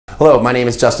Hello, my name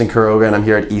is Justin Kuroga and I'm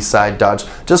here at Eastside Dodge.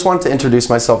 Just wanted to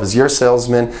introduce myself as your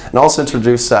salesman and also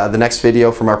introduce the next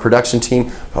video from our production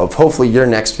team of hopefully your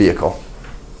next vehicle.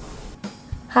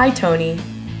 Hi Tony.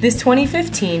 This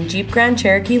 2015 Jeep Grand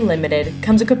Cherokee Limited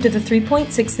comes equipped with a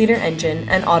 3.6-liter engine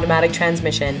and automatic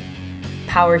transmission,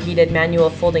 power-heated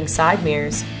manual folding side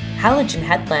mirrors, halogen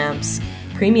headlamps,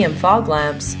 premium fog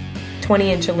lamps,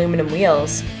 20-inch aluminum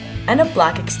wheels, and a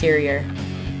black exterior.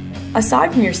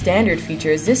 Aside from your standard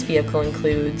features, this vehicle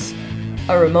includes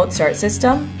a remote start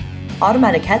system,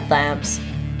 automatic headlamps,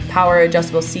 power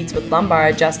adjustable seats with lumbar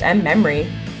adjust and memory,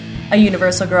 a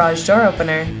universal garage door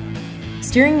opener,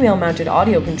 steering wheel mounted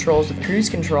audio controls with cruise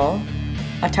control,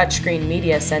 a touchscreen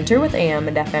media center with AM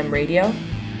and FM radio,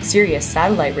 Sirius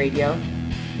satellite radio,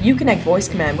 Uconnect voice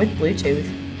command with Bluetooth,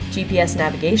 GPS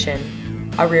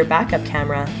navigation, a rear backup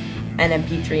camera, an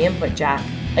MP3 input jack,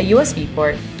 a USB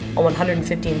port, a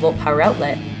 115-volt power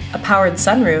outlet, a powered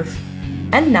sunroof,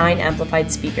 and 9 amplified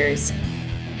speakers.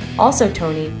 Also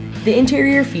Tony, the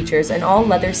interior features an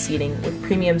all-leather seating with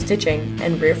premium stitching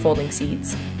and rear folding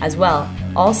seats. As well,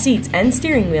 all seats and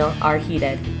steering wheel are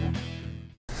heated.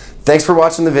 Thanks for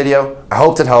watching the video. I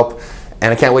hope it helped,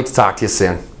 and I can't wait to talk to you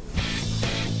soon.